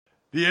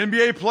The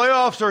NBA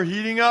playoffs are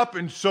heating up,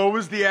 and so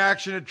is the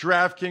action at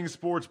DraftKings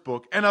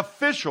Sportsbook, an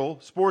official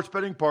sports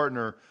betting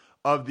partner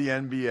of the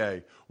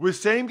NBA. With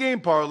same-game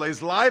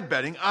parlays, live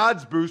betting,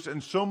 odds boosts,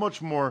 and so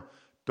much more,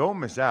 don't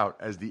miss out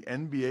as the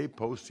NBA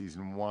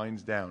postseason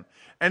winds down.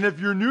 And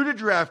if you're new to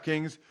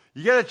DraftKings,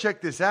 you got to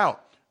check this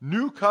out.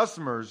 New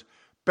customers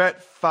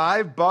bet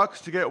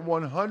 $5 to get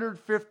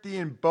 $150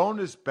 in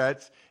bonus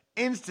bets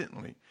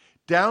instantly.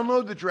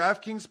 Download the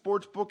DraftKings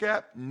Sportsbook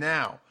app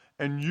now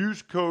and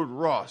use code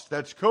ROSS.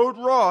 That's code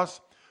ROSS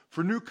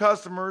for new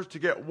customers to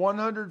get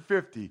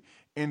 $150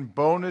 in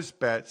bonus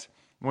bets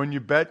when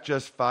you bet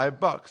just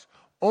 $5.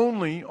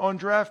 Only on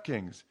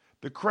DraftKings.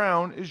 The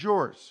crown is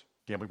yours.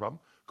 Gambling problem?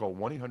 Call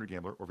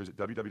 1-800-GAMBLER or visit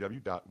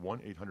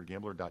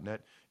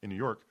www.1800gambler.net. In New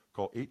York,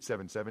 call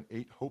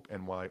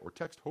 877-8-HOPE-NY or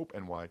text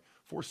HOPE-NY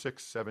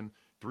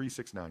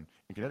 467-369.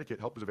 In Connecticut,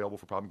 help is available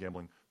for problem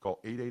gambling. Call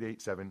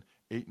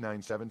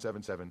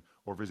 888-7-897-7777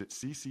 or visit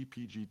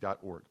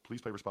ccpg.org.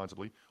 Please play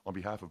responsibly on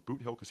behalf of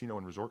Boot Hill Casino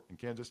and Resort in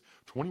Kansas.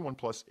 21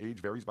 plus, age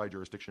varies by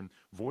jurisdiction.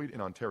 Void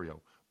in Ontario.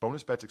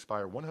 Bonus bets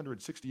expire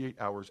 168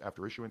 hours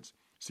after issuance.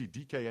 See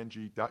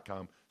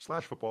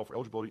dkng.com/football for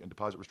eligibility and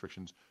deposit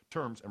restrictions,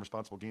 terms, and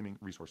responsible gaming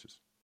resources.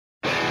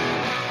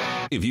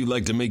 If you'd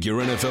like to make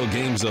your NFL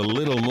games a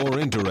little more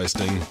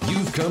interesting,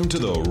 you've come to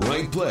the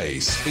right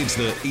place. It's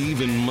the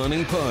Even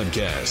Money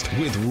Podcast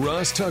with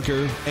Ross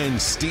Tucker and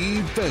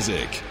Steve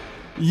Fezzik.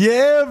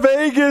 Yeah,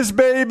 Vegas,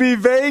 baby,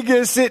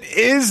 Vegas. It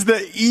is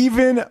the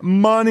Even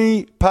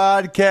Money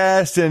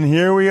Podcast, and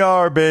here we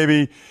are,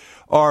 baby.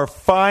 Our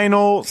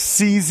final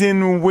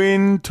season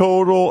win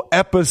total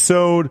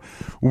episode.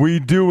 We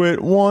do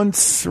it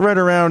once right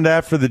around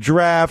after the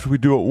draft. We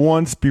do it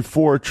once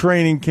before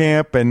training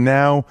camp, and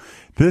now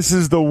this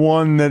is the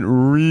one that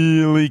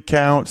really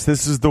counts.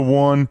 This is the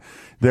one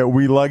that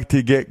we like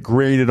to get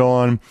graded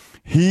on.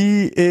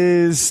 He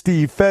is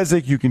Steve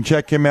Fezzik. You can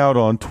check him out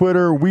on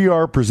Twitter. We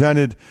are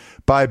presented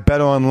by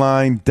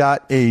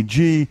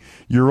betonline.ag,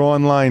 your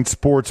online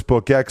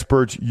sportsbook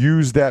experts.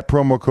 Use that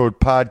promo code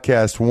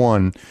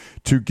podcast1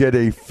 to get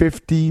a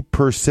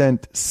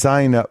 50%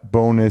 sign-up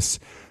bonus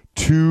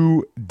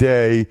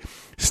today.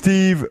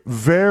 Steve,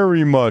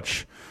 very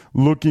much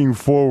looking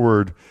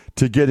forward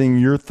to getting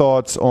your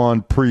thoughts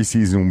on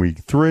preseason week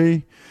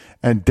 3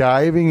 and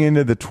diving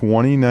into the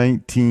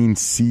 2019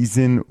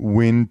 season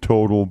win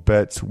total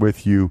bets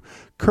with you,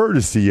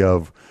 courtesy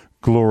of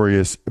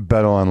Glorious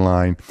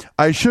BetOnline.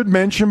 I should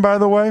mention, by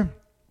the way,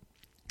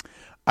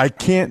 I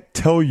can't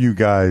tell you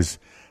guys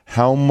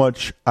how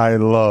much I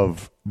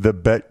love the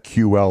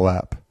BetQL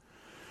app.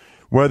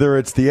 Whether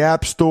it's the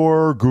App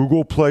Store,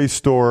 Google Play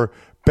Store,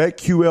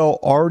 BetQL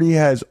already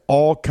has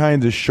all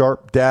kinds of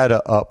sharp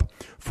data up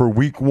for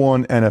Week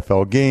 1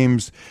 NFL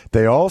games.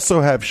 They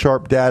also have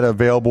sharp data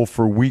available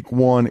for Week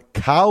 1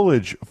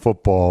 college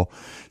football.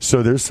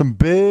 So there's some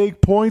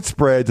big point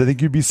spreads. I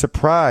think you'd be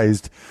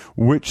surprised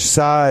which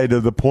side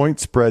of the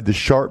point spread the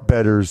sharp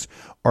bettors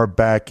are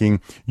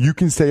backing. You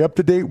can stay up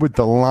to date with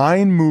the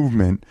line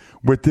movement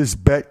with this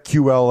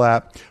BetQL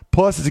app.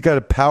 Plus, it's got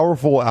a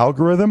powerful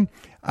algorithm.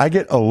 I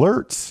get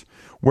alerts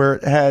where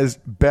it has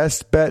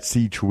best bets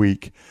each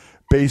week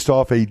based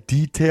off a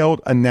detailed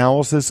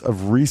analysis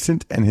of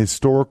recent and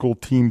historical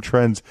team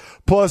trends.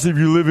 Plus, if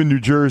you live in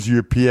New Jersey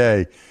or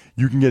PA,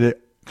 you can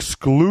get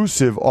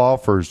exclusive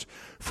offers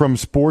from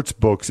sports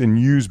books and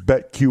use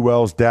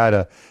BetQL's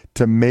data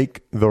to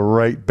make the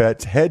right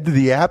bets. Head to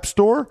the App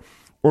Store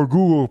or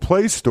Google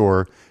Play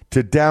Store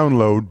to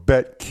download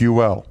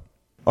BetQL.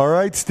 All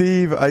right,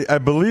 Steve, I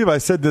believe I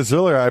said this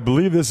earlier. I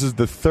believe this is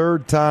the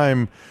third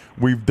time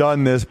we've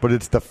done this, but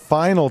it's the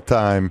final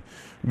time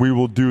we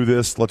will do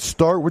this. Let's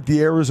start with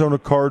the Arizona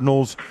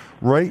Cardinals.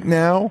 Right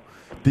now,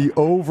 the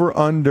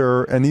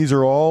over-under, and these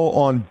are all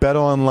on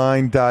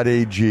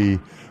betonline.ag,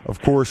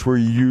 of course, where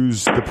you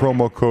use the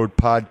promo code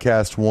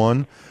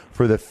podcast1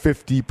 for the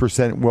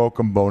 50%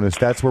 welcome bonus.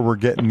 That's where we're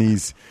getting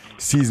these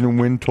season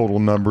win total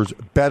numbers.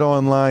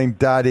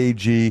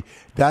 betonline.ag,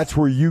 that's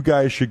where you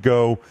guys should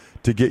go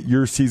to get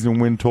your season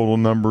win total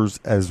numbers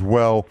as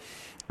well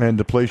and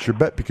to place your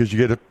bet because you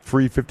get a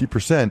free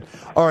 50%.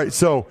 All right,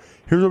 so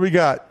here's what we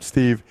got,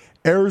 Steve.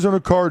 Arizona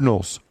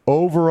Cardinals,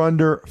 over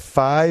under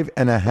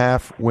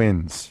 5.5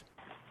 wins.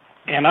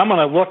 And I'm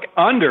going to look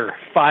under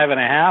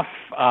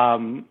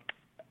 5.5.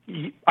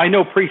 I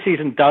know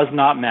preseason does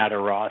not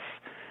matter, Ross,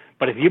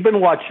 but if you've been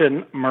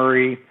watching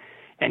Murray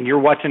and you're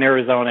watching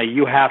Arizona,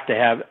 you have to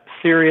have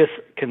serious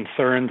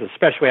concerns,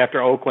 especially after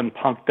Oakland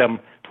punked them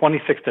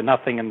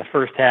 26-0 in the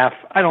first half.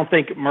 I don't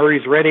think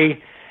Murray's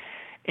ready.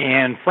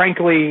 And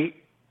frankly,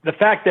 the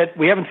fact that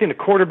we haven't seen a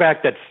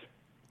quarterback that's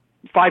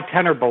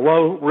 5'10" or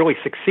below really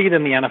succeed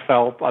in the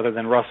NFL other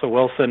than Russell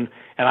Wilson,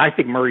 and I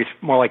think Murray's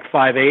more like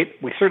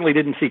 5'8". We certainly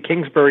didn't see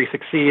Kingsbury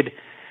succeed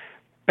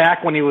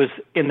back when he was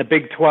in the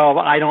Big 12.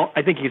 I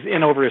think he's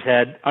in over his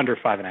head, under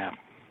 5.5.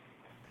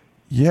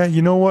 Yeah,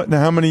 you know what? Now,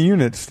 how many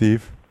units,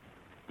 Steve?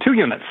 2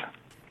 units.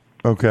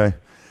 Okay.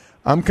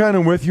 I'm kind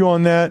of with you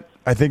on that.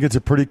 I think it's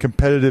a pretty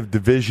competitive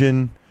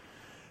division.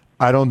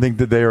 I don't think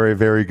that they are a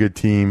very good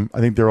team. I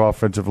think their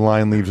offensive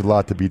line leaves a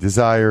lot to be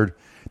desired.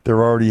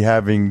 They're already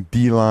having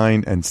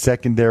D-line and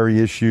secondary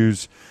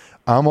issues.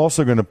 I'm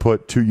also going to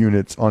put 2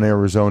 units on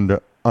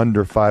Arizona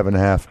under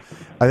 5.5.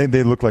 I think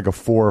they look like a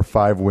 4 or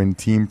 5 win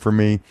team for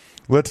me.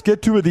 Let's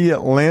get to the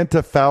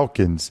Atlanta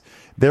Falcons.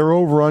 Their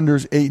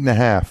over-under's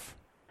 8.5.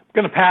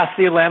 Going to pass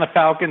the Atlanta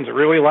Falcons. I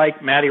really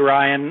like Matty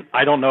Ryan.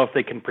 I don't know if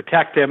they can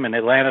protect him, and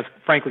Atlanta's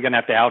frankly going to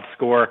have to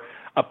outscore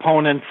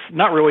opponents.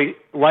 Not really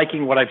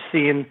liking what I've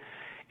seen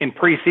in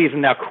preseason.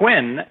 Now,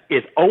 Quinn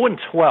is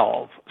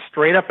 0-12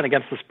 straight up and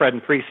against the spread in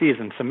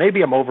preseason, so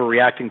maybe I'm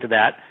overreacting to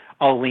that.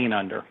 I'll lean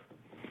under.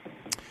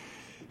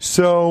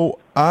 So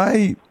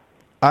I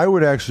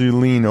would actually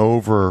lean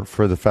over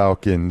for the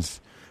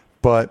Falcons,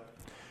 but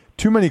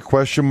too many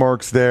question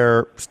marks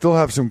there. Still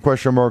have some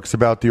question marks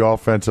about the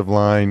offensive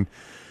line.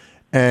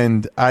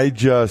 And I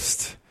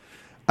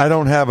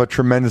don't have a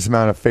tremendous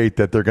amount of faith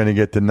that they're going to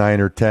get to 9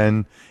 or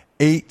 10.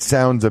 8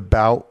 sounds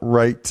about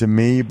right to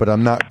me, but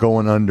I'm not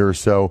going under.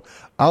 So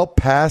I'll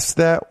pass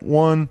that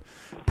one.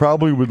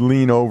 Probably would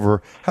lean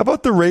over. How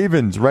about the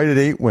Ravens right at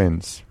 8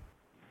 wins?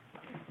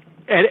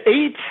 At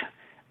 8,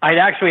 I'd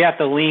actually have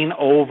to lean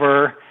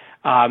over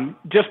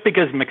just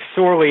because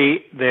McSorley,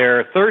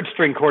 their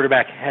third-string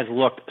quarterback, has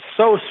looked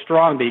so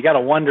strong that you got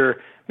to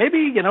wonder,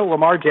 maybe,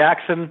 Lamar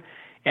Jackson,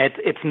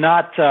 it's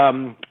not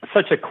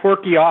such a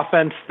quirky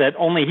offense that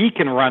only he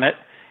can run it,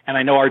 and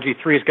I know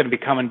RG3 is going to be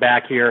coming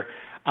back here,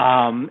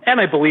 and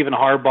I believe in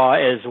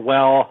Harbaugh as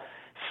well.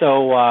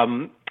 So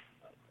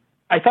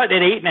I thought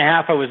at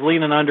 8.5 I was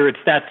leaning under.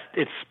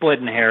 It's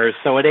splitting hairs.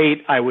 So at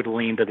 8 I would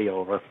lean to the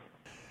over.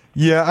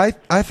 Yeah,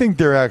 I think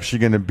they're actually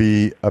going to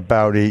be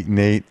about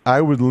 8-8.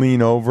 I would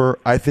lean over.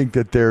 I think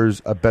that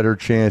there's a better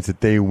chance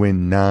that they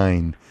win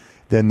 9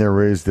 than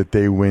there is that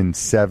they win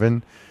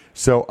 7.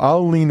 So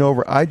I'll lean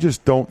over. I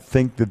just don't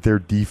think that their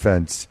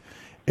defense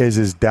is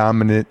as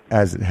dominant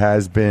as it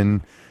has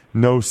been.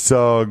 No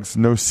Suggs,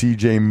 no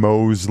C.J.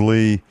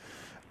 Mosley.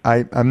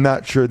 I'm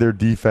not sure their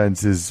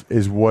defense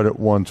is what it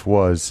once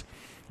was.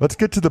 Let's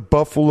get to the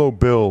Buffalo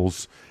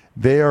Bills.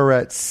 They are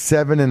at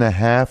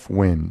 7.5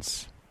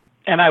 wins.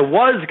 And I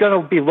was going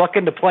to be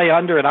looking to play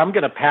under, and I'm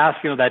going to pass.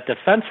 That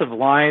defensive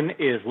line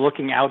is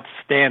looking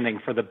outstanding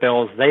for the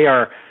Bills. They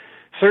are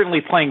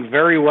certainly playing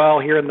very well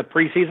here in the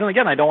preseason.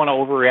 Again, I don't want to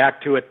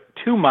overreact to it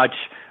too much,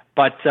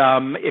 but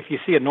if you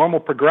see a normal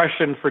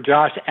progression for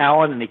Josh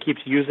Allen and he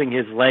keeps using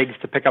his legs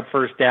to pick up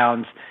first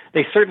downs,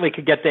 they certainly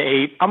could get to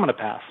 8. I'm going to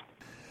pass.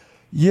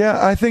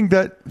 Yeah, I think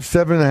that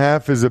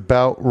 7.5 is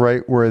about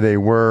right where they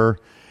were.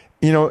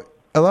 A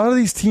lot of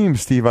these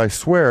teams, Steve, I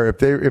swear, if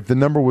the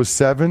number was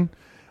 7,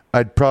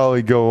 I'd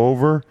probably go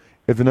over.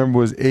 If the number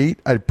was 8,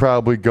 I'd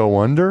probably go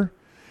under.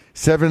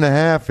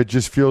 7.5, it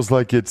just feels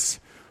like it's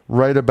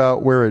right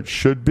about where it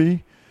should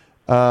be.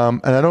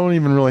 And I don't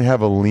even really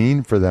have a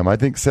lean for them. I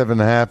think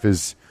 7.5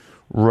 is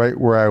right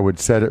where I would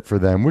set it for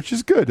them, which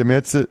is good. I mean,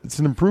 it's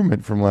an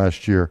improvement from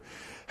last year.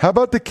 How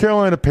about the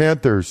Carolina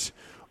Panthers?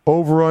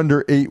 Over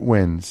under 8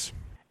 wins.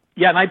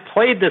 Yeah, and I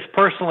played this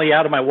personally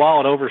out of my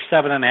wallet over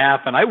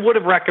 7.5, and I would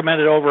have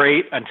recommended over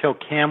 8 until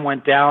Cam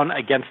went down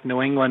against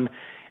New England.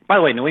 By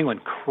the way, New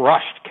England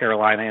crushed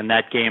Carolina in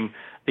that game,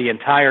 the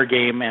entire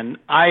game, and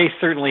I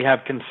certainly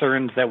have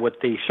concerns that with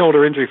the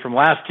shoulder injury from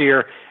last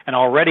year and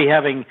already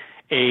having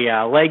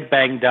a leg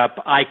banged up,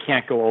 I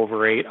can't go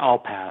over 8. I'll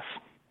pass.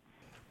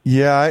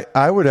 Yeah,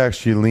 I would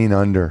actually lean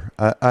under.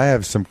 I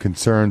have some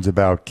concerns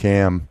about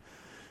Cam.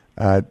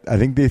 I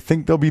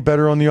think they'll be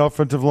better on the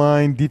offensive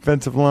line,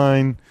 defensive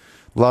line.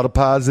 A lot of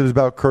positives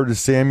about Curtis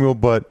Samuel,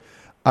 but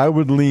I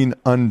would lean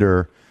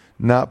under,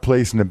 not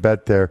placing a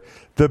bet there.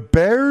 The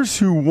Bears,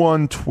 who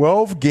won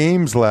 12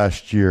 games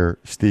last year,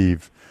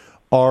 Steve,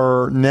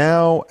 are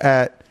now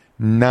at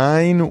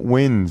 9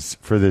 wins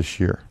for this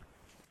year.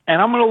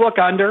 And I'm going to look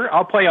under.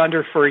 I'll play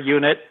under for a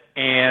unit,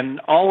 and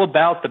all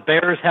about the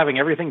Bears having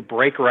everything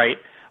break right.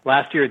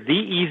 Last year, the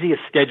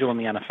easiest schedule in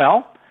the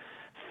NFL,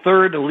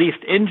 third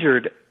least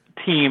injured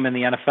team in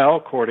the NFL,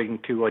 according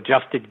to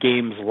adjusted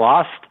games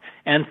lost,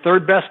 and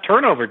third best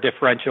turnover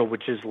differential,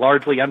 which is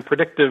largely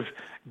unpredictable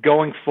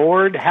going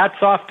forward. Hats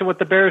off to what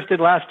the Bears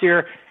did last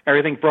year.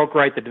 Everything broke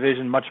right. The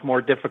division much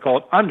more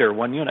difficult under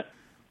 1 unit.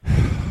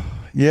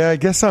 Yeah, I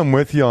guess I'm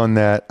with you on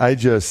that.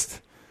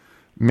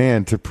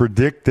 To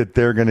predict that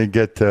they're going to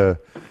get to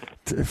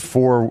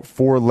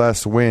 4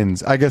 less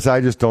wins, I guess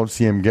I just don't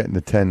see them getting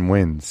to 10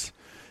 wins.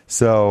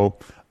 So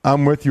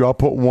I'm with you. I'll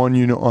put 1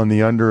 unit on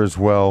the under as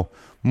well.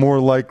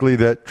 More likely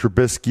that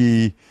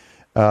Trubisky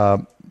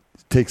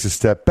takes a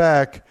step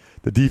back.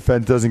 The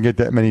defense doesn't get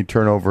that many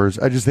turnovers.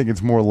 I just think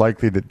it's more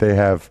likely that they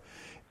have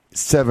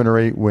 7 or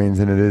 8 wins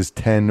than it is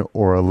 10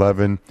 or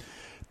 11.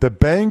 The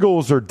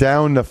Bengals are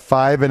down to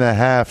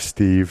 5.5,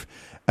 Steve.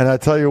 And I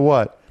tell you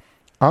what,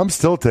 I'm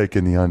still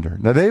taking the under.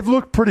 Now, they've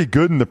looked pretty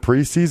good in the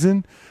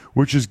preseason,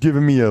 which has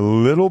given me a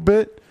little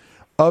bit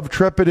of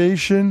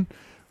trepidation.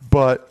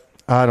 But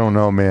I don't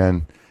know,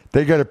 man.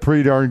 They got a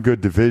pretty darn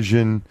good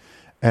division,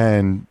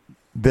 and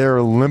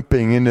they're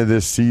limping into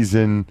this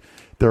season.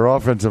 Their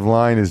offensive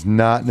line is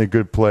not in a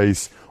good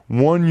place.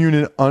 1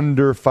 unit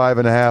under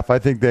 5.5. I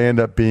think they end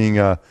up being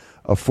a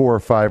 4 or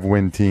 5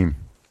 win team.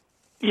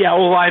 Yeah,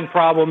 O-line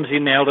problems. You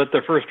nailed it.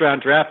 Their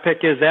first-round draft pick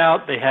is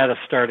out. They had a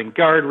starting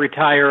guard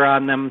retire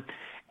on them,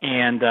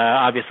 and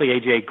obviously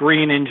A.J.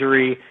 Green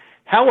injury.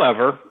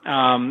 However,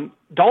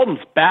 Dalton's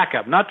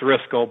backup, not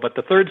Driscoll, but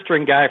the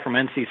third-string guy from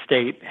NC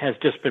State has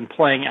just been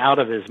playing out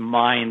of his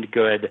mind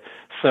good.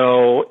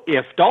 So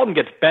if Dalton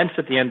gets benched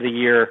at the end of the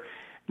year,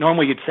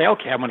 normally you'd say,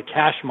 okay, I'm going to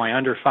cash my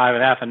under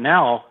 5.5, and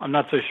now I'm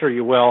not so sure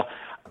you will.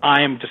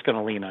 I'm just going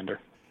to lean under.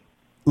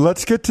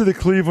 Let's get to the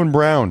Cleveland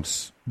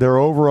Browns. Their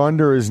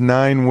over-under is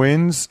 9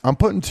 wins. I'm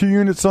putting 2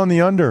 units on the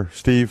under,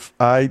 Steve.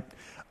 I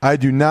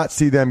do not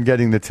see them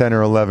getting the 10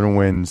 or 11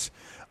 wins.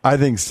 I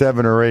think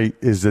 7 or 8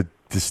 is a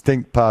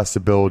distinct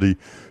possibility.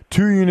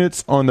 2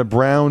 units on the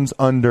Browns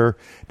under.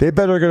 They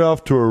better get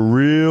off to a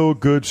real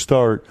good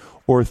start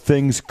or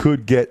things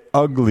could get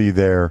ugly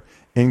there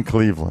in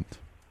Cleveland.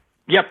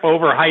 Yep,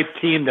 overhyped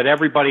team that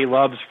everybody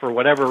loves for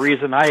whatever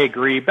reason. I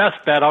agree.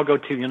 Best bet, I'll go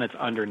 2 units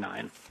under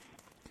 9.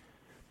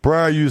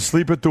 Brian, you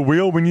asleep at the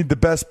wheel? We need the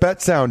best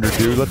bet sounder,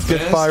 dude. Let's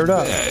get fired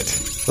up.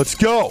 Let's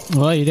go.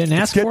 Well, you didn't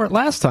ask for it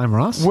last time,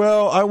 Ross.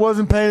 Well, I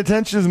wasn't paying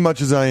attention as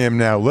much as I am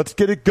now. Let's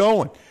get it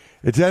going.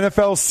 It's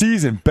NFL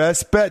season.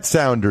 Best bet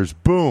sounders.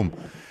 Boom.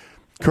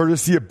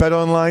 Courtesy of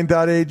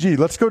betonline.ag.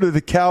 Let's go to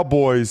the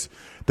Cowboys.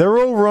 Their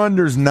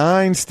over-under's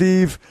 9,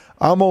 Steve.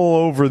 I'm all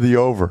over the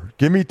over.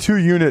 Give me 2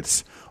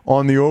 units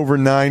on the over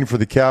 9 for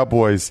the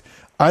Cowboys.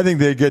 I think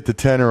they get to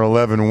 10 or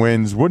 11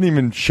 wins. Wouldn't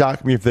even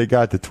shock me if they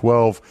got to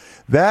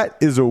 12. That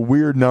is a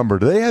weird number.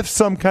 Do they have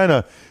some kind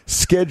of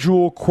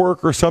schedule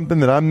quirk or something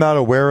that I'm not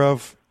aware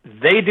of?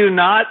 They do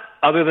not,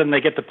 other than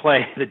they get to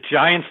play the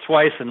Giants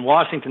twice and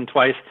Washington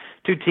twice,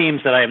 2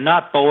 teams that I am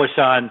not bullish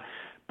on.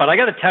 But I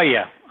got to tell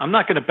you, I'm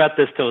not going to bet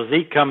this till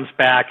Zeke comes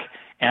back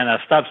and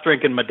stops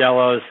drinking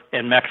Modelo's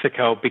in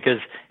Mexico, because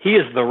he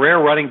is the rare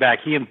running back,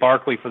 he and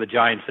Barkley for the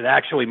Giants, that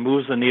actually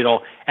moves the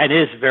needle and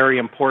is very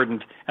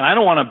important. And I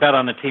don't want to bet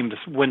on a team to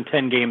win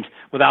 10 games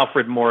with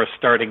Alfred Morris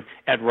starting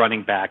at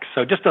running back.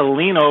 So just a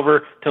lean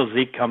over till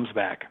Zeke comes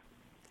back.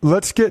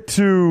 Let's get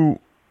to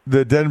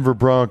the Denver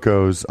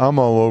Broncos. I'm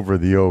all over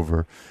the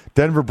over.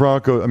 Denver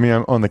Broncos, I'm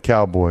on the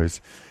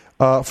Cowboys.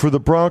 For the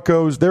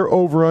Broncos, they're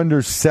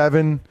over-under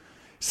 7.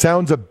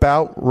 Sounds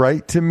about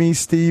right to me,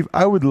 Steve.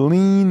 I would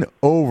lean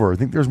over. I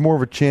think there's more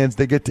of a chance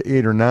they get to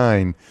 8 or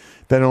 9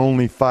 than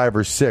only 5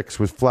 or 6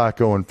 with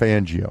Flacco and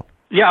Fangio.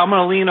 Yeah, I'm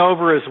going to lean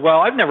over as well.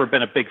 I've never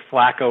been a big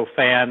Flacco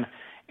fan,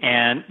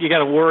 and you got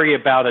to worry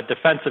about a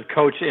defensive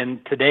coach in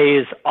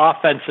today's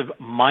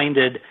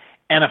offensive-minded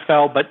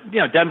NFL. But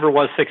Denver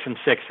was 6-6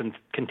 and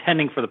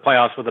contending for the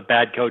playoffs with a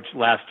bad coach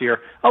last year.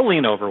 I'll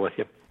lean over with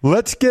you.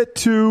 Let's get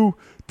to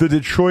the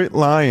Detroit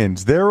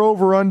Lions. They're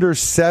over under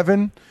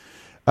 7.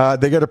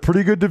 They got a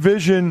pretty good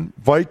division.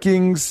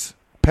 Vikings,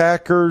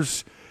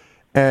 Packers,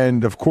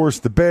 and, of course,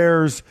 the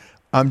Bears.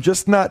 I'm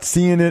just not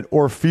seeing it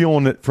or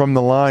feeling it from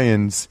the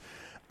Lions.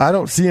 I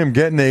don't see them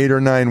getting 8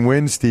 or 9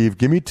 wins, Steve.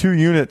 Give me 2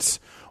 units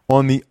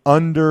on the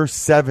under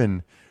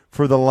 7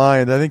 for the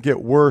Lions. I think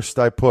at worst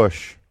I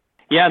push.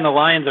 Yeah, and the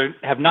Lions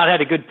have not had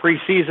a good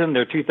preseason.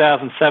 Their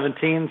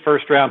 2017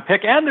 first-round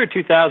pick and their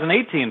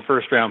 2018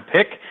 first-round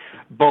pick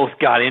both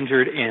got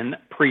injured in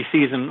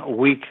preseason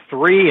week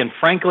 3, and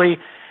frankly,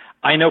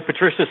 I know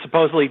Patricia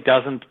supposedly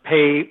doesn't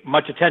pay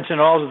much attention at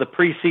all to the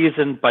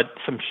preseason, but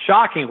some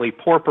shockingly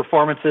poor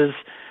performances.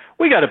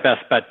 We got a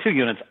best bet, 2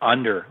 units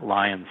under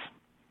Lions.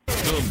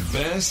 The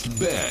best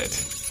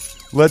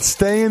bet. Let's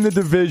stay in the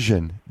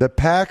division. The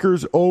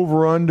Packers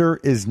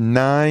over-under is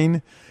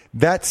 9.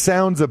 That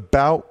sounds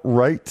about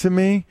right to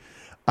me.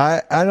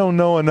 I don't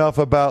know enough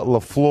about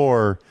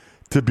LaFleur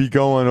to be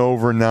going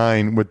over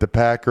 9 with the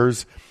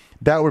Packers.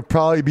 That would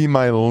probably be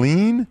my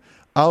lean.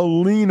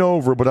 I'll lean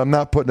over, but I'm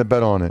not putting a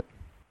bet on it.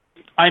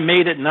 I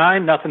made it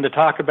 9. Nothing to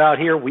talk about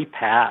here. We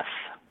pass.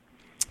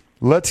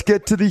 Let's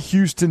get to the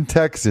Houston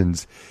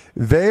Texans.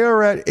 They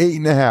are at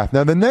 8.5.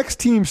 Now, the next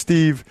team,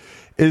 Steve,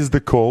 is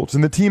the Colts,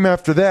 and the team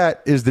after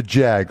that is the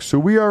Jags. So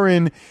we are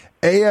in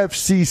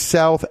AFC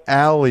South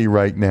Alley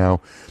right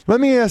now.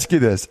 Let me ask you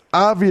this.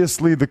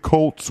 Obviously, the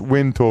Colts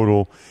win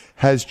total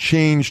has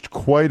changed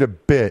quite a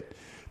bit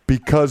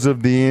because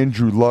of the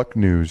Andrew Luck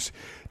news.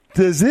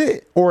 Does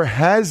it or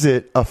has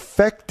it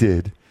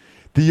affected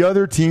the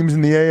other teams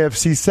in the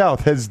AFC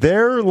South? Has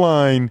their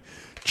line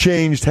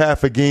changed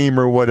half a game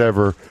or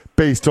whatever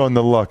based on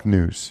the Luck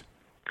news?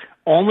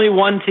 Only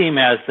one team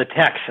has, the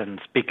Texans,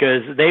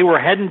 because they were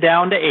heading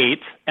down to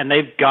 8, and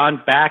they've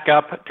gone back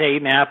up to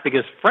 8.5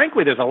 because,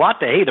 frankly, there's a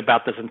lot to hate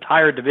about this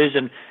entire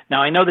division.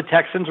 Now, I know the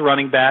Texans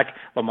running back,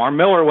 Lamar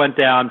Miller went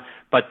down,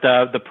 but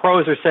the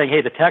pros are saying,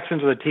 hey, the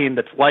Texans are the team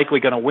that's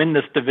likely going to win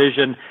this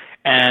division,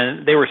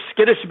 and they were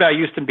skittish about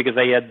Houston because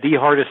they had the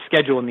hardest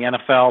schedule in the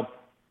NFL.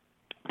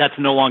 That's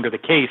no longer the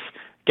case,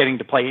 getting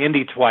to play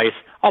Indy twice.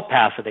 I'll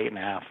pass at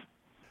 8.5.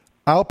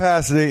 I'll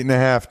pass at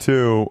 8.5,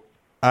 too.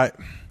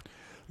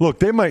 Look,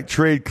 they might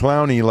trade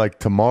Clowney like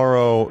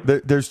tomorrow.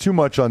 There's too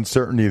much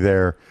uncertainty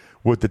there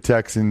with the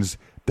Texans.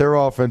 Their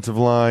offensive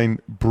line,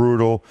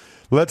 brutal.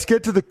 Let's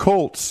get to the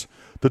Colts.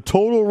 The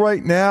total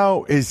right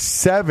now is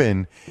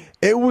 7.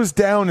 It was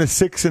down to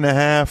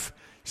 6.5.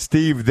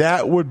 Steve,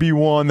 that would be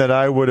one that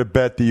I would have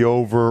bet the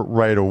over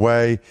right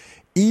away.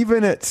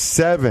 Even at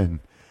 7,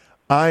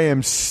 I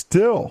am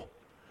still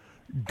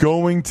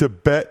going to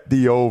bet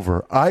the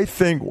over. I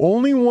think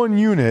only 1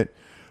 unit,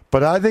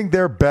 but I think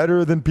they're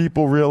better than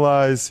people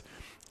realize.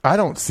 I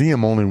don't see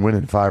them only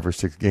winning 5 or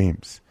 6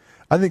 games.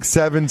 I think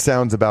 7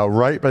 sounds about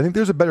right, but I think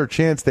there's a better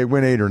chance they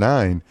win 8 or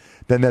 9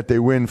 than that they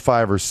win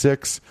 5 or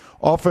 6.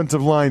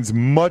 Offensive line's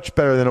much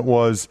better than it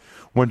was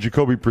when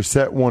Jacoby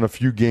Brissett won a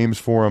few games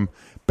for him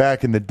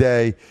back in the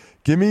day.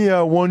 Give me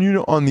 1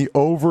 unit on the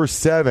over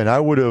 7. I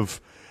would have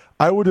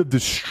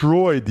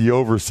destroyed the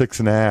over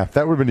 6.5.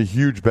 That would have been a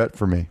huge bet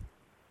for me.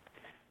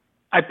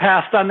 I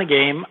passed on the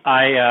game.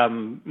 I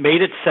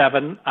made it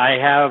 7. I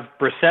have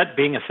Brissett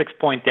being a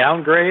 6-point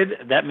downgrade.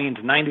 That means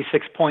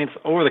 96 points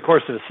over the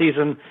course of the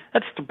season.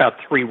 That's about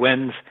 3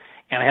 wins.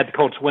 And I had the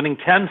Colts winning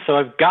 10, so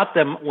I've got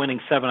them winning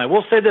 7. I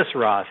will say this,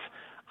 Ross.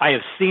 I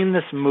have seen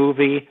this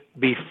movie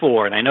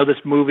before, and I know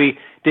this movie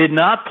did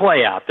not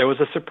play out. There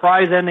was a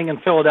surprise ending in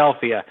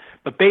Philadelphia,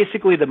 but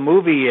basically the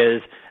movie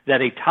is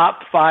that a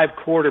top 5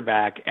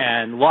 quarterback,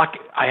 and Luck,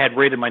 I had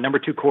rated my number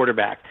 2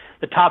 quarterback.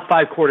 The top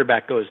 5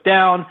 quarterback goes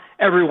down.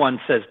 Everyone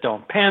says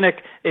don't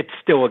panic. It's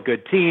still a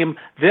good team.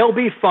 They'll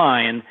be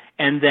fine.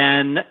 And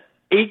then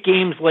 8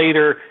 games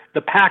later,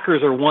 the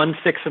Packers are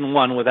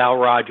 1-6-1 without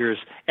Rodgers.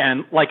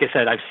 And like I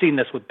said, I've seen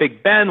this with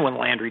Big Ben when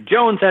Landry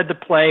Jones had to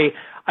play.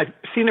 I've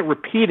seen it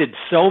repeated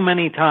so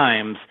many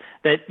times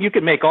that you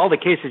can make all the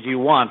cases you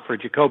want for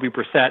Jacoby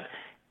Brissett.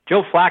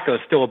 Joe Flacco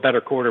is still a better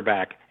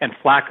quarterback, and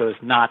Flacco's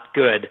not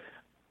good.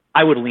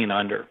 I would lean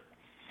under.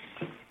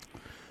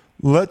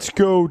 Let's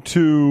go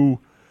to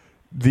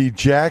the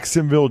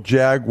Jacksonville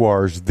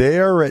Jaguars. They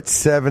are at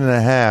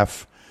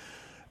 7.5,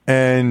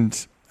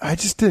 and I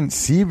just didn't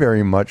see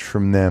very much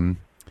from them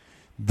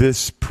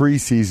this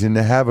preseason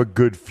to have a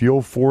good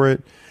feel for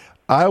it.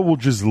 I will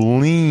just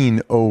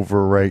lean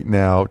over right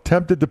now.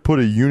 Tempted to put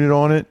a unit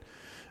on it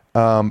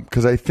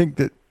because I think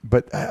that,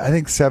 but I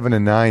think 7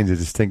 and 9 is a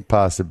distinct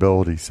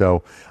possibility.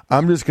 So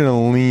I'm just going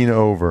to lean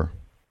over.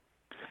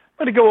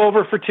 I'm going to go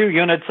over for 2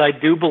 units. I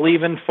do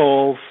believe in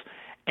Foles,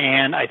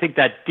 and I think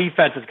that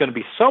defense is going to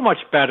be so much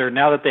better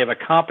now that they have a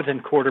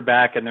competent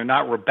quarterback and they're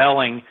not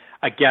rebelling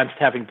against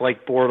having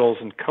Blake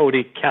Bortles and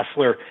Cody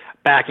Kessler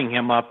backing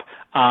him up.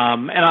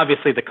 And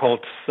obviously the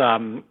Colts,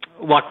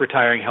 Luck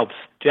retiring helps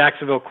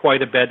Jacksonville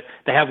quite a bit.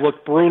 They have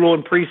looked brutal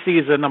in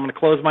preseason. I'm going to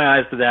close my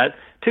eyes to that.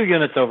 2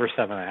 units over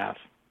 7.5.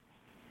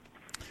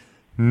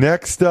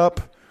 Next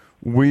up,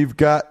 we've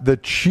got the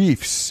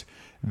Chiefs.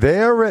 They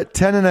are at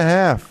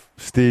 10.5,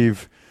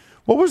 Steve.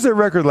 What was their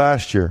record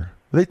last year?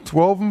 Were they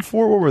 12-4?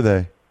 What were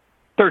they?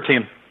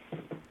 13.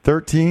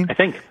 13? I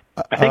think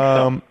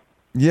so.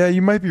 Yeah,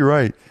 you might be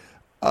right.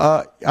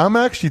 I'm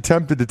actually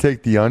tempted to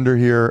take the under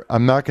here.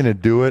 I'm not going to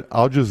do it.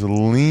 I'll just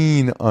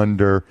lean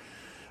under.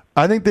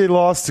 I think they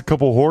lost a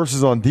couple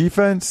horses on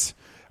defense.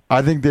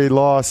 I think they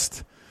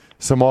lost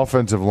some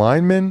offensive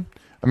linemen.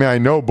 I mean, I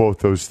know both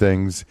those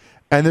things.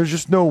 And there's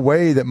just no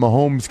way that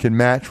Mahomes can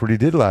match what he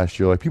did last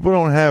year. Like, people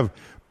don't have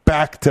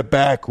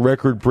back-to-back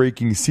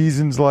record-breaking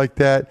seasons like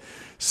that.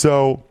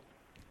 So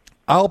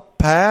I'll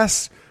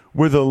pass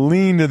with a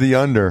lean to the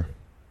under.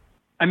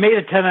 I made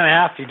it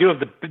 10.5. You do have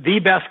the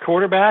best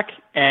quarterback,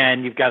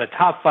 and you've got a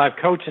top 5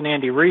 coach in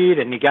Andy Reid,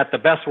 and you got the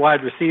best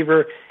wide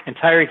receiver in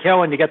Tyreek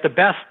Hill, and you got the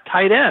best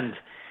tight end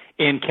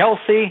in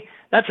Kelsey.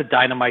 That's a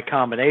dynamite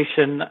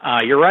combination.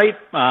 You're right.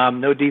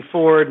 No D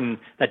Ford, and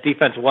that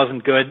defense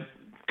wasn't good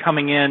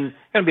coming in.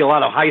 Going to be a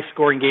lot of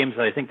high-scoring games,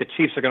 and I think the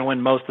Chiefs are going to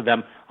win most of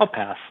them. I'll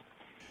pass.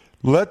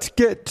 Let's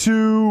get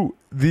to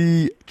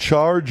the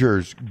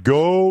Chargers.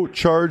 Go,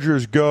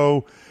 Chargers,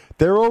 go.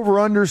 Their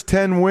over-under's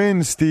 10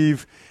 wins,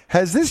 Steve.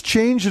 Has this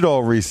changed at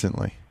all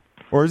recently?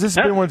 Or has this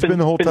been what it's been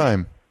the whole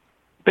time?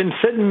 Been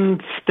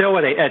sitting still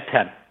at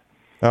 10.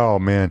 Oh,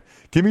 man.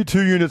 Give me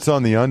 2 units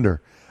on the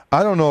under.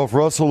 I don't know if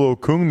Russell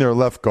Okung, their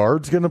left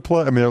guard's going to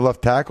play. I mean, their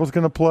left tackle's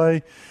going to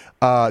play.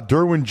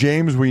 Derwin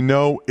James, we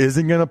know,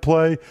 isn't going to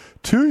play.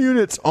 2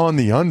 units on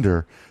the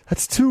under.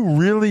 That's 2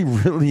 really,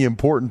 really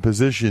important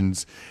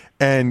positions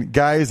and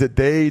guys that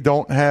they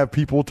don't have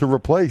people to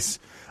replace.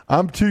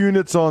 I'm 2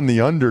 units on the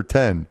under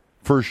 10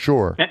 for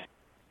sure.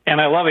 And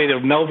I love it.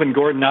 Melvin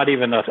Gordon, not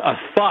even a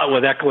thought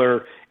with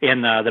Eckler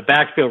in the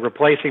backfield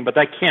replacing, but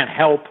that can't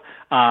help.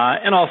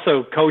 And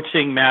also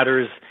coaching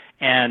matters.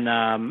 And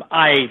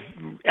I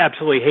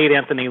absolutely hate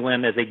Anthony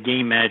Lynn as a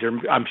game manager.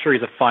 I'm sure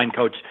he's a fine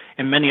coach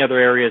in many other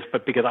areas,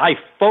 but because I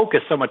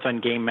focus so much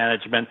on game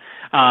management,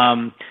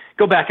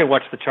 go back and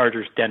watch the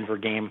Chargers-Denver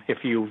game. If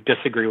you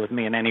disagree with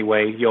me in any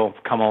way, you'll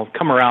come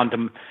around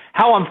to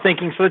how I'm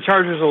thinking. So the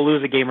Chargers will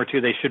lose a game or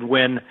 2. They should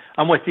win.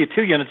 I'm with you.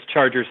 2 units,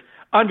 Chargers,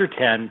 under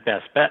 10,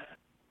 best bet.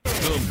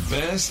 The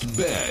best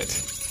bet.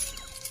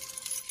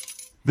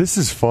 This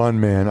is fun,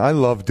 man. I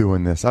love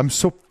doing this. I'm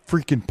so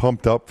freaking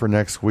pumped up for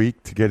next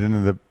week to get into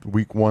the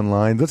week 1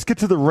 line. Let's get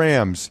to the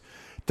Rams.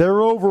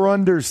 Their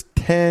over-under's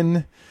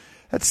 10.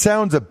 That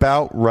sounds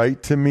about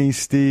right to me,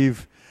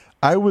 Steve.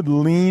 I would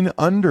lean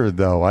under,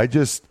 though.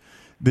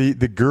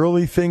 The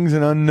Gurley thing's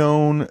an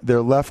unknown.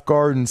 Their left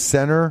guard and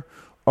center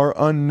are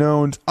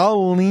unknowns.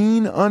 I'll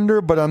lean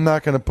under, but I'm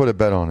not going to put a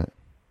bet on it.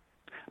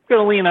 I'm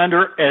going to lean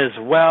under as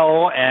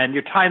well, and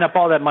you're tying up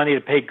all that money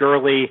to pay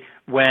Gurley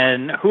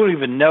when who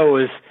even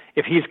knows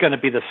if he's going to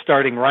be the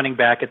starting running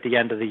back at the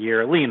end of the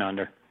year. Lean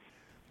under.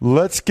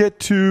 Let's get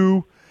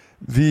to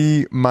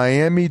the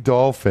Miami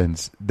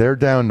Dolphins. They're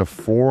down to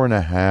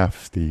 4.5,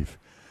 Steve.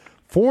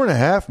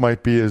 4.5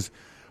 might be as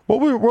what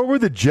were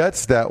the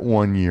Jets that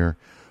one year?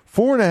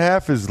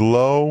 4.5 is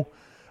low.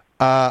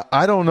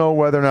 I don't know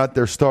whether or not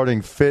they're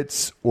starting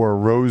Fitz or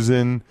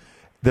Rosen.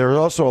 There's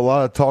also a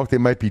lot of talk they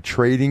might be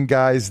trading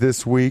guys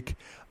this week.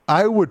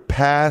 I would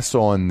pass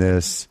on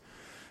this,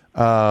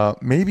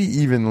 maybe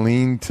even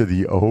lean to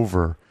the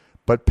over,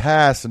 but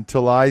pass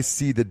until I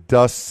see the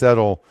dust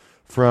settle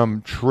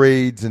from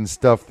trades and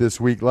stuff this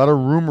week. A lot of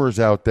rumors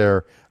out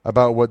there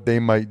about what they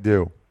might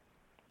do.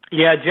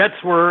 Yeah,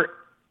 Jets were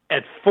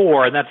at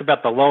 4, and that's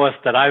about the lowest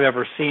that I've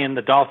ever seen.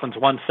 The Dolphins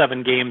won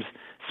 7 games.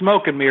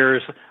 Smoke and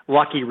mirrors,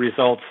 lucky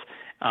results,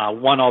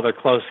 won all their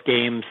close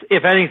games.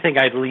 If anything,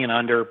 I'd lean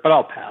under, but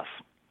I'll pass.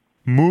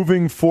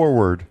 Moving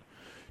forward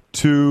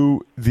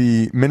to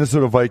the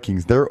Minnesota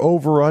Vikings, their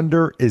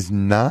over-under is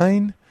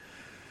 9.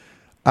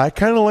 I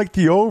kind of like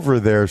the over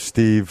there,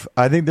 Steve.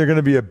 I think they're going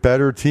to be a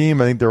better team.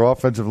 I think their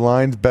offensive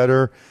line's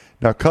better.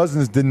 Now,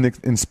 Cousins didn't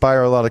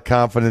inspire a lot of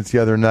confidence the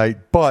other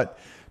night, but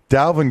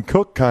Dalvin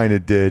Cook kind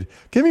of did.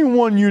 Give me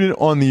one unit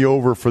on the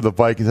over for the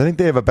Vikings. I think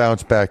they have a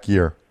bounce-back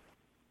year.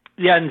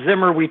 Yeah, and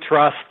Zimmer we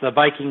trust. The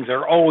Vikings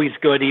are always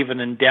good even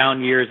in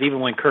down years, even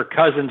when Kirk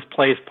Cousins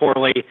plays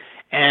poorly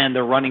and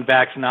the running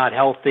back's not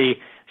healthy.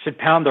 Should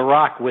pound the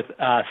rock with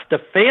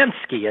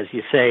Stefanski, as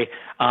you say,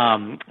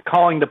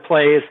 calling the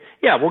plays.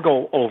 Yeah, we'll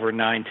go over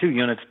 9, 2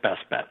 units,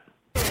 best bet.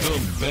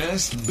 The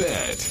best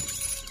bet.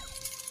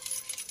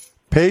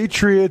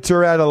 Patriots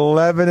are at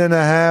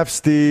 11.5,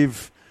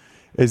 Steve.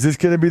 Is this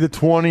going to be the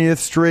 20th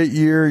straight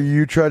year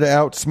you try to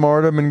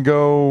outsmart them and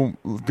go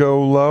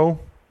low?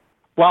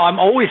 Well, I'm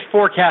always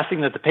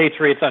forecasting that the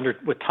Patriots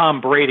with Tom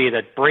Brady,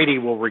 that Brady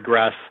will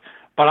regress.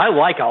 But I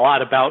like a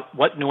lot about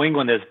what New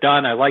England has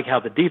done. I like how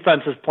the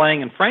defense is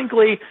playing. And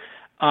frankly,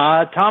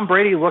 Tom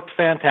Brady looked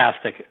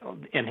fantastic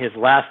in his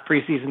last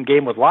preseason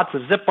game with lots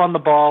of zip on the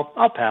ball.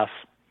 I'll pass.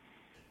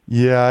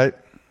 Yeah,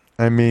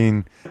 I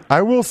mean,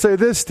 I will say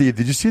this, Steve.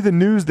 Did you see the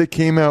news that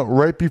came out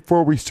right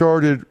before we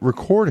started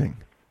recording?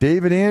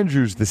 David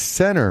Andrews, the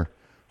center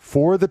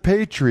for the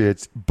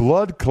Patriots,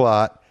 blood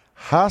clot,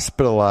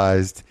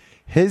 hospitalized.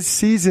 His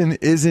season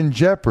is in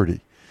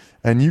jeopardy.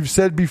 And you've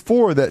said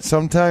before that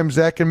sometimes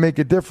that can make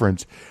a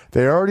difference.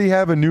 They already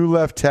have a new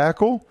left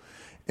tackle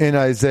in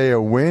Isaiah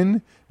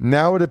Wynn.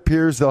 Now it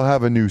appears they'll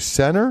have a new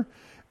center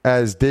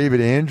as David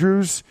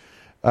Andrews.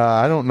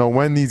 I don't know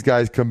when these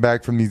guys come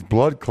back from these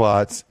blood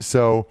clots.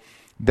 So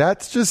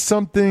that's just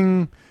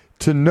something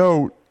to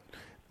note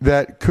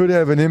that could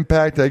have an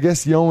impact. I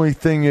guess the only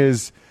thing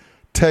is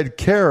Ted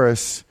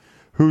Karras,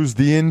 who's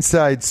the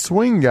inside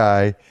swing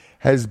guy,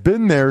 has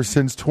been there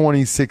since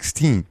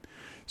 2016.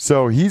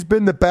 So he's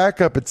been the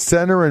backup at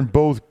center and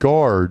both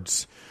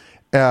guards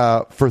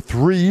for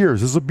 3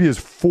 years. This will be his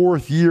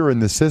 4th year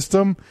in the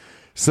system.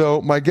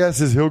 So my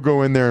guess is he'll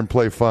go in there and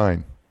play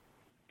fine.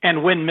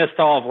 And Wynn missed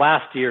all of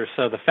last year,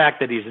 so the fact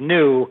that he's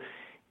new,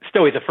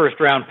 still he's a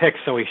first-round pick,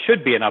 so he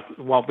should be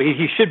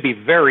he should be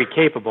very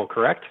capable,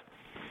 correct?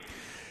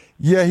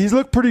 Yeah, he's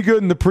looked pretty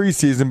good in the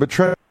preseason, but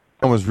Trent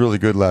was really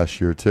good last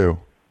year too.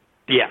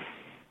 Yeah.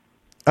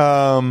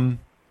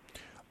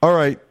 All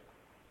right,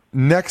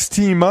 next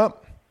team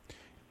up.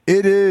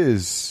 It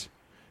is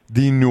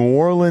the New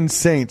Orleans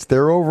Saints.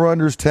 Their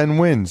over-under is 10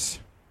 wins.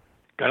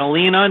 Going to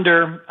lean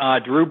under.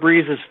 Drew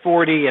Brees is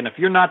 40, and if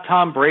you're not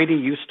Tom Brady,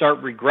 you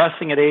start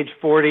regressing at age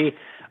 40.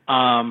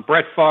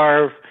 Brett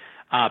Favre,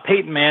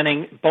 Peyton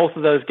Manning, both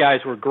of those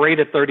guys were great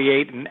at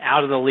 38 and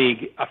out of the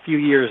league a few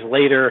years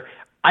later.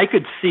 I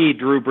could see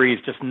Drew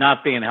Brees just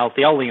not being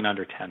healthy. I'll lean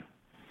under 10.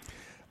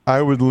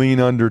 I would lean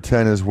under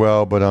 10 as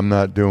well, but I'm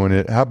not doing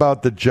it. How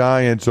about the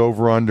Giants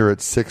over-under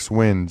at 6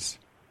 wins?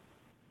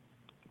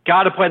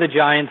 Got to play the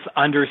Giants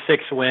under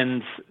 6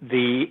 wins.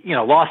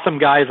 Lost some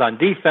guys on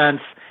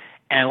defense,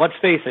 and let's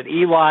face it,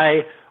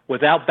 Eli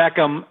without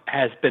Beckham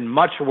has been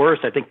much worse.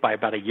 I think by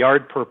about a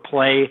yard per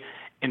play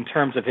in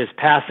terms of his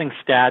passing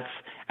stats.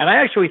 And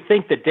I actually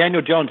think that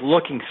Daniel Jones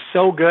looking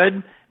so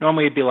good.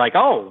 Normally you'd be like,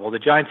 oh, well, the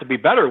Giants would be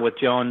better with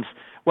Jones.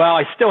 Well,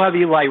 I still have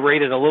Eli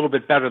rated a little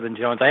bit better than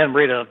Jones. I had him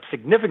rated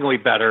significantly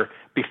better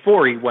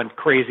before he went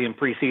crazy in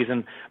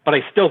preseason, but I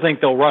still think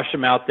they'll rush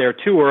him out there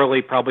too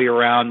early, probably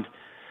around.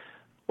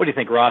 What do you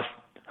think, Ross?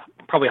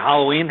 Probably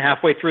Halloween,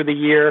 halfway through the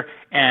year,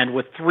 and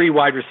with 3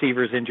 wide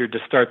receivers injured to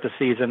start the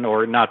season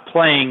or not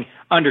playing,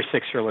 under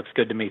 6 sure looks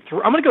good to me.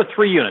 I'm going to go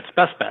 3 units,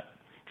 best bet.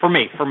 For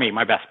me,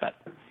 my best bet.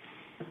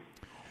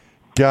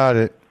 Got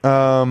it.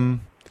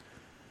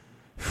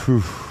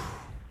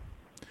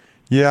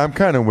 Yeah, I'm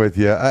kind of with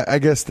you. I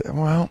guess,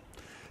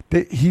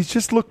 he's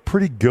just looked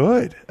pretty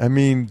good. I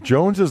mean,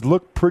 Jones has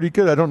looked pretty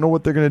good. I don't know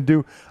what they're going to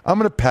do. I'm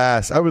going to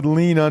pass. I would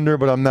lean under,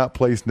 but I'm not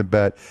placing the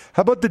bet.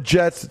 How about the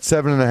Jets at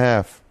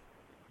 7.5?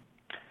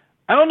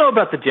 I don't know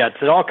about the Jets.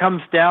 It all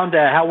comes down to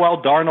how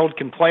well Darnold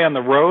can play on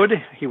the road.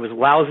 He was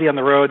lousy on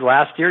the road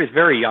last year. He's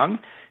very young.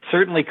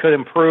 Certainly could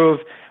improve.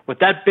 With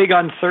that big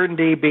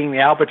uncertainty being the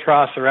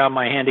albatross around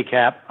my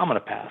handicap, I'm going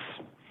to pass.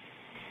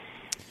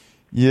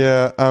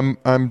 Yeah,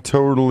 I'm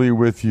totally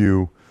with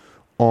you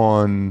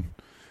on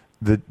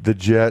the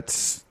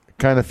Jets.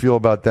 Kind of feel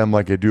about them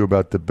like I do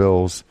about the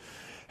Bills.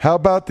 How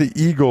about the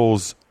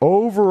Eagles?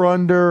 Over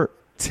under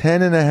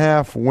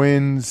 10.5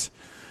 wins.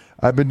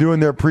 I've been doing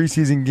their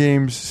preseason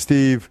games,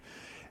 Steve.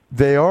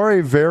 They are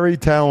a very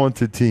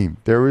talented team.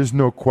 There is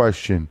no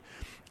question.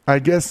 I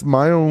guess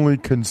my only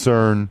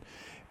concern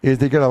is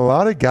they got a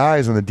lot of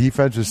guys on the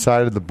defensive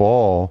side of the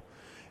ball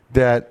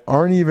that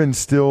aren't even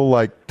still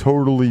like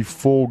totally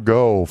full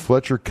go.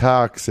 Fletcher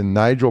Cox and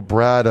Nigel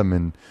Bradham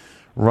and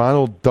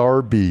Ronald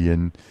Darby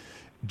and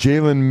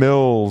Jalen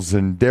Mills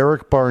and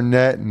Derek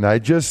Barnett. And I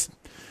just,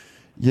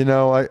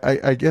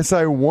 I guess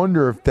I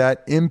wonder if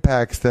that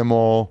impacts them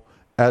all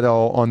at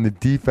all on the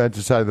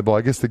defensive side of the ball.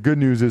 I guess the good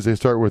news is they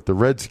start with the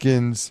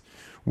Redskins,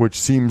 which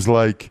seems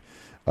like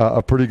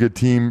a pretty good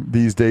team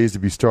these days to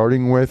be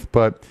starting with.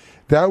 But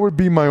that would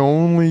be my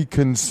only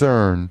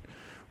concern,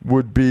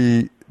 would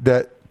be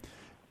that,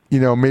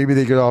 maybe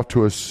they get off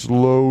to a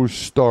slow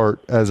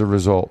start as a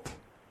result.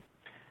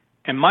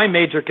 And my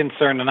major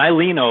concern, and I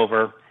lean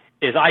over,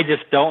 is I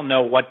just don't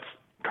know what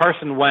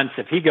Carson Wentz,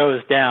 if he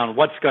goes down,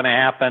 what's going to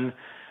happen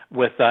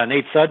with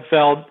Nate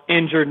Sudfeld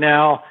injured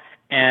now.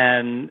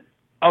 And,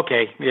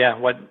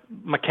 what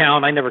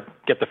McCown, I never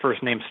get the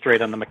first name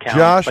straight on the McCown.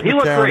 Josh but he McCown,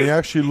 looked great. He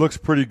actually looks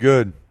pretty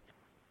good.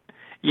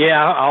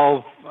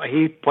 Yeah,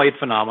 he played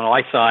phenomenal.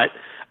 I saw it.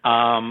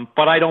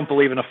 But I don't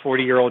believe in a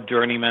 40-year-old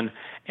journeyman.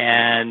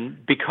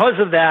 And because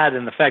of that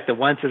and the fact that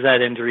Wentz has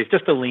had injuries,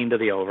 just a lean to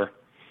the over.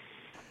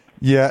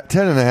 Yeah,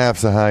 10.5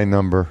 is a high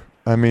number.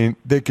 I mean,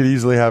 they could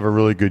easily have a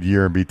really good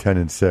year and be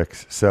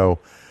 10-6. So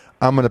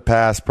I'm going to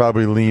pass,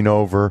 probably lean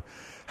over.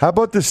 How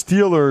about the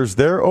Steelers?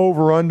 Their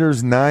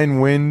over-unders 9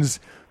 wins.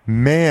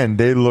 Man,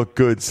 they look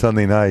good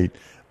Sunday night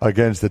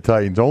against the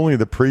Titans. Only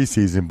the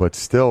preseason, but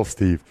still,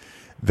 Steve,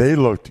 they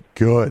looked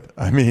good.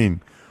 I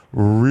mean,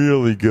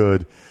 really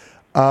good.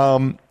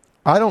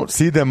 I don't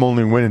see them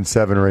only winning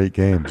 7 or 8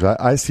 games.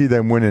 I see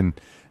them winning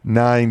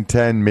 9,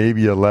 10,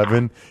 maybe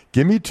 11.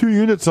 Give me 2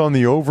 units on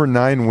the over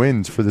 9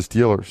 wins for the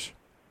Steelers.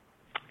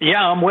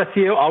 Yeah, I'm with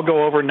you. I'll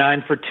go over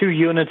 9 for 2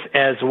 units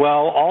as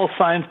well. All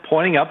signs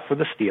pointing up for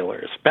the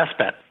Steelers. Best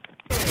bet.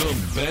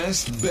 The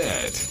best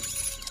bet.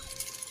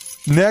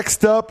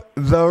 Next up,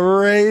 the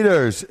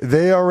Raiders.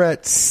 They are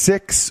at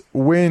 6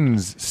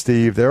 wins,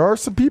 Steve. There are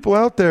some people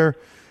out there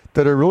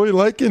that are really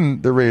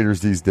liking the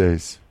Raiders these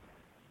days.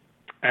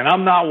 And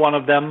I'm not one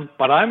of them,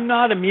 but I'm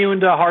not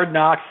immune to hard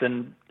knocks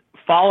and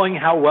following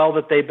how well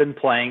that they've been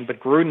playing. But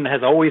Gruden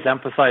has always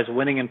emphasized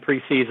winning in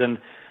preseason.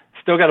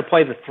 Still got to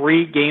play the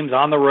 3 games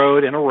on the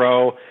road in a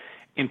row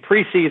in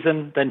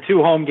preseason, then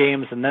 2 home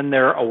games, and then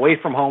they're away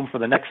from home for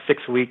the next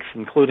 6 weeks,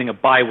 including a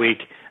bye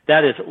week.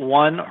 That is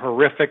one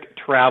horrific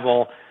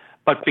travel.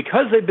 But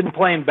because they've been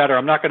playing better,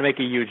 I'm not going to make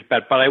a huge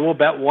bet, but I will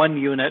bet 1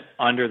 unit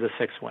under the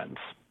 6 wins.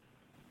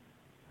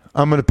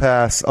 I'm going to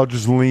pass. I'll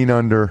just lean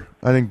under.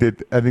 I think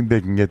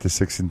they can get to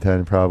 6 and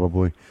 10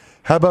 probably.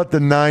 How about the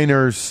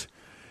Niners?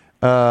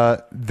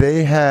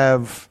 They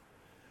have.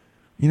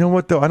 You know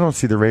what, though? I don't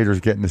see the Raiders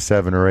getting to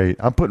 7 or 8.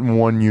 I'm putting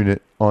 1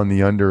 unit on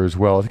the under as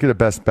well. Let's get a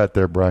best bet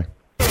there, Bri.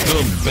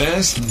 The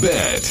best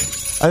bet.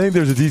 I think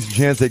there's a decent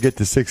chance they get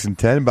to 6 and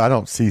 10, but I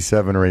don't see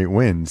 7 or 8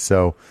 wins.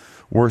 So,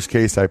 worst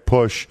case, I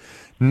push.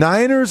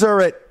 Niners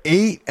are at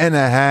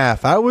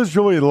 8.5. I was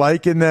really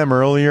liking them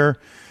earlier.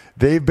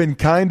 They've been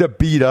kind of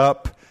beat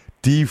up.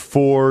 D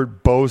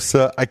Ford,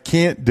 Bosa. I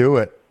can't do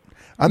it.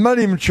 I'm not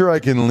even sure I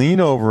can lean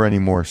over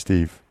anymore,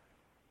 Steve.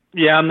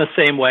 Yeah, I'm the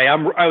same way. I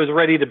was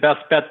ready to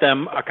best bet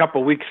them a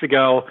couple of weeks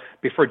ago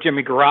before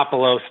Jimmy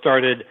Garoppolo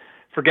started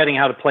forgetting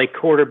how to play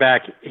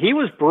quarterback. He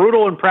was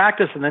brutal in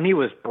practice, and then he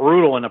was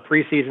brutal in a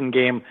preseason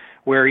game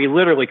where he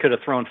literally could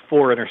have thrown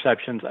 4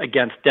 interceptions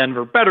against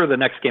Denver. Better the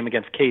next game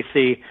against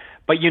KC,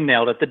 but you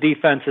nailed it. The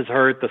defense is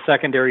hurt. The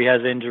secondary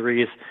has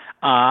injuries.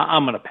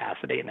 I'm going to pass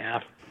at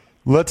 8.5.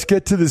 Let's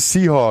get to the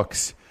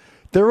Seahawks.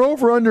 Their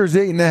over-under is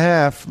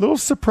 8.5. A little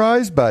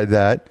surprised by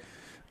that.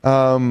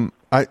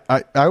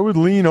 I would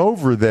lean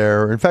over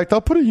there. In fact,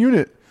 I'll put a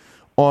unit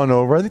on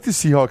over. I think the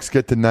Seahawks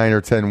get to 9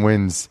 or 10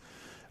 wins.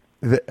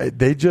 I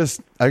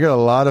got a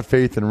lot of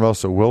faith in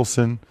Russell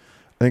Wilson.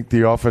 I think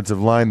the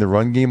offensive line, the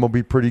run game will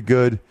be pretty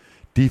good.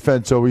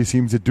 Defense always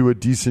seems to do a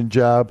decent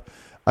job.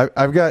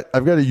 I've got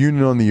a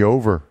unit on the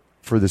over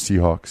for the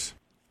Seahawks.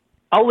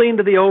 I'll lean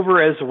to the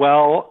over as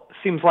well.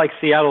 Seems like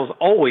Seattle's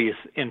always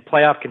in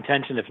playoff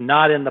contention, if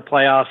not in the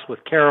playoffs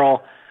with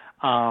Carroll.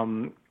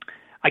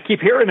 I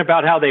keep hearing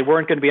about how they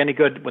weren't going to be any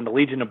good when the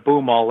Legion of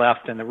Boom all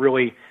left, and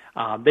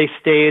they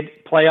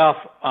stayed playoff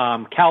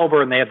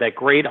caliber, and they have that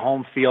great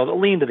home field. A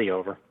lean to the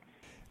over.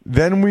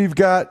 Then we've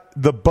got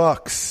the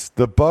Bucks.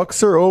 The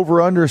Bucks are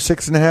over under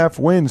 6.5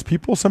 wins.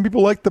 Some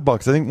people like the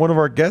Bucks. I think one of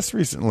our guests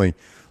recently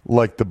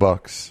liked the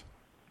Bucks.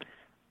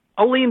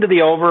 I'll lean to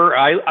the over.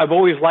 I've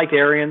always liked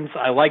Arians.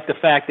 I like the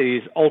fact that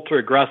he's ultra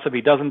aggressive.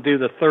 He doesn't do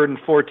the 3rd and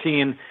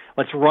 14,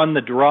 let's run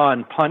the draw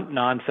and punt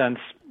nonsense.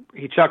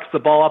 He chucks the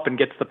ball up and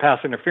gets the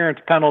pass interference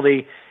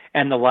penalty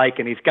and the like.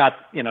 And he's got,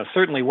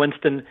 certainly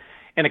Winston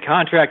in a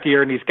contract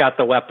year, and he's got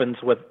the weapons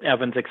with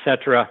Evans,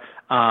 etc.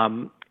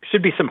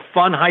 Should be some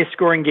fun,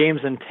 high-scoring games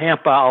in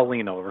Tampa. I'll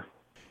lean over.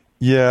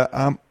 Yeah,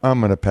 I'm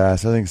going to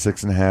pass. I think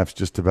 6.5 is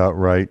just about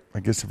right.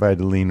 I guess if I had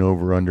to lean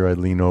over under, I'd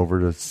lean over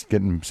to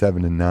getting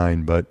 7 and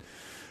 9, but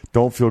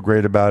don't feel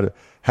great about it.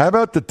 How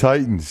about the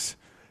Titans?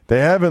 They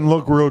haven't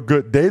looked real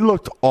good. They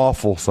looked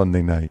awful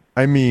Sunday night.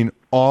 I mean,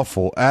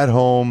 awful at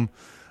home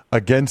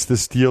against the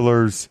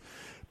Steelers,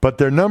 but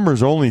their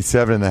number's only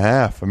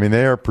 7.5. I mean,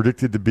 they are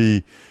predicted to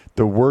be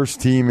the worst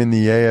team in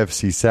the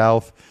AFC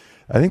South.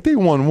 I think they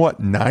won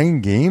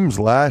 9 games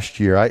last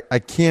year. I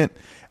can't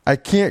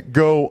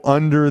go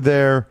under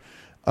there.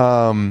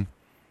 I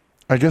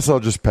guess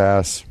I'll just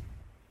pass.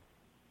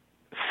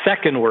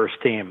 Second worst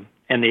team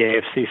in the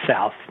AFC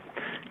South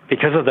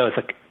because of those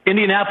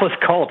Indianapolis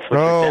Colts.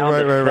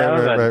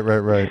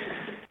 Right.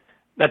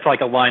 That's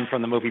like a line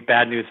from the movie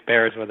Bad News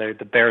Bears, where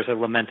the Bears are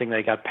lamenting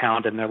they got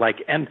pounded, and they're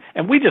like, and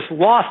we just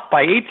lost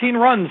by 18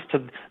 runs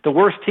to the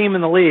worst team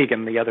in the league,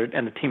 and the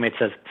teammate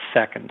says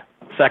second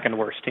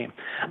worst team.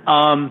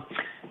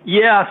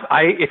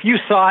 If you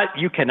saw it,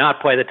 you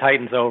cannot play the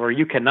Titans over.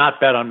 You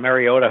cannot bet on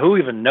Mariota. Who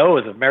even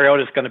knows if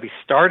Mariota is going to be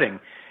starting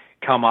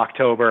come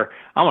October?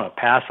 I'm going to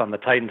pass on the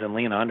Titans and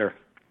lean under.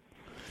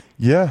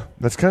 Yeah,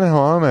 that's kind of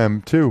how I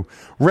am too.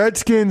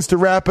 Redskins, to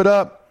wrap it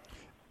up.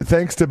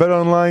 Thanks to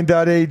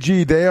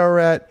betonline.ag, they are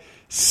at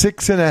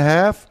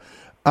 6.5.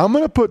 I'm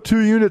going to put 2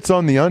 units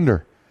on the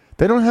under.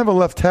 They don't have a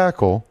left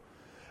tackle.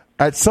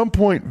 At some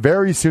point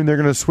very soon, they're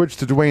going to switch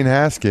to Dwayne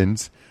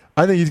Haskins.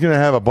 I think he's going to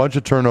have a bunch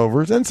of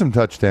turnovers and some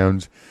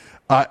touchdowns.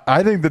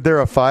 I think that they're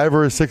a 5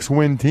 or a 6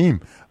 win team.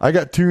 I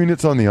got 2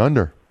 units on the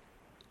under.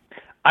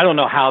 I don't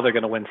know how they're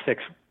going to win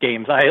 6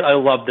 games. I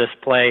love this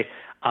play.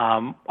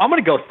 I'm going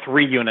to go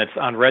 3 units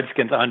on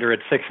Redskins under at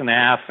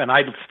 6.5, and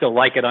I'd still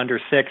like it under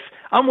 6.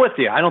 I'm with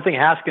you. I don't think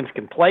Haskins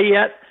can play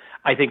yet.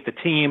 I think the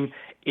team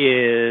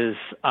is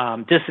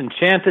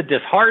disenchanted,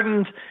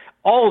 disheartened.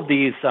 All of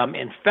these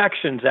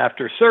infections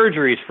after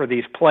surgeries for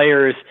these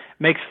players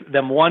makes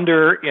them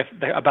wonder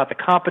about the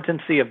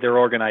competency of their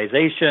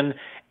organization.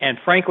 And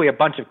frankly, a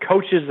bunch of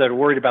coaches that are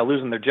worried about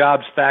losing their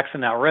jobs,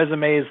 faxing out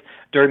resumes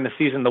during the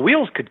season, the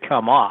wheels could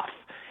come off.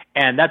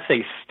 And that's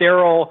a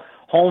sterile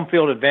home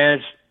field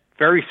advantage,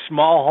 very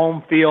small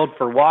home field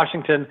for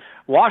Washington.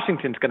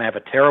 Washington's going to have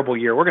a terrible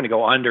year. We're going to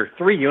go under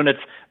 3 units.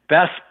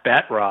 Best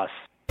bet, Ross.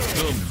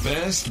 The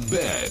best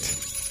bet.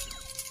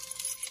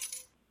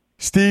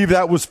 Steve,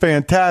 that was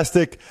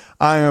fantastic.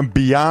 I am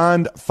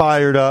beyond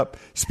fired up.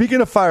 Speaking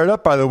of fired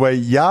up, by the way,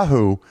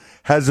 Yahoo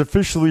has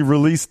officially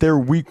released their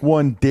Week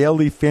 1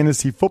 daily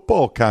fantasy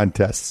football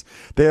contests.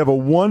 They have a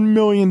 $1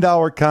 million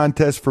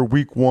contest for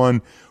Week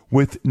 1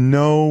 with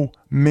no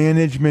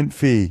management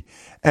fee.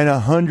 And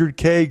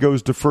 $100K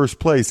goes to first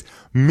place,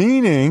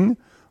 meaning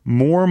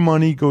more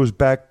money goes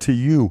back to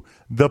you,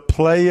 the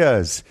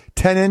players.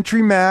 10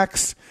 entry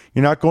max.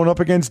 You're not going up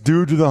against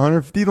dudes with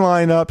 150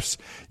 lineups.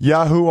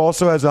 Yahoo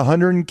also has a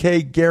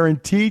 $100K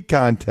guaranteed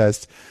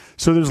contest.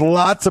 So there's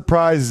lots of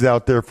prizes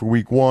out there for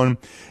Week 1.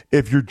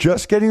 If you're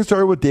just getting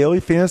started with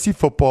daily fantasy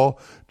football,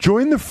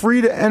 join the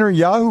free-to-enter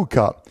Yahoo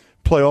Cup.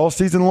 Play all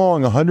season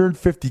long,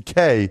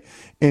 $150K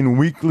in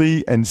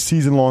weekly and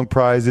season-long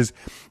prizes.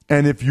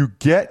 And if you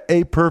get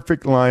a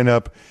perfect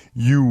lineup,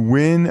 you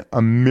win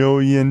 $1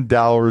 million.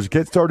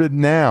 Get started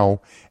now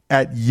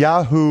at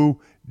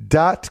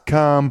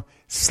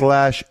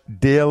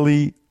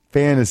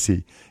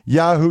yahoo.com/dailyfantasy.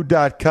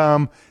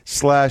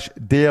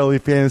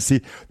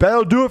 yahoo.com/dailyfantasy.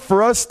 That'll do it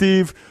for us,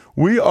 Steve.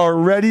 We are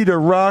ready to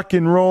rock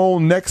and roll.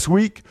 Next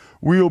week,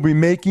 we will be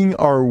making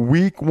our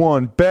Week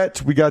 1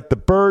 bets. We got the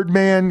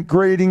Birdman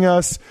grading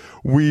us.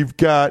 We've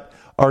got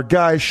our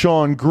guy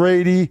Sean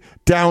Grady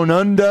down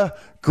under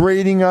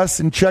grading us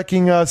and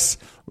checking us.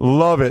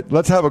 Love it.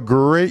 Let's have a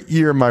great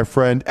year, my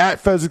friend.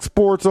 At Fezzik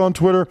Sports on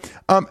Twitter.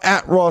 I'm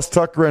at Ross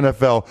Tucker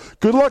NFL.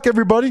 Good luck,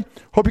 everybody.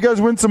 Hope you guys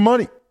win some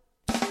money.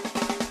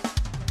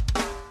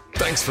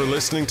 Thanks for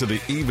listening to the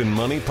Even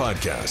Money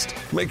Podcast.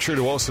 Make sure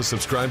to also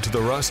subscribe to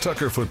the Ross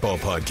Tucker Football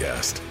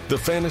Podcast, the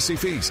Fantasy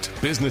Feast,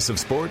 Business of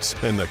Sports,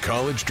 and the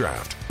College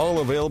Draft. All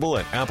available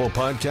at Apple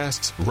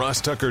Podcasts,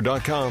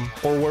 rosstucker.com,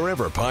 or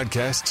wherever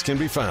podcasts can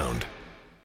be found.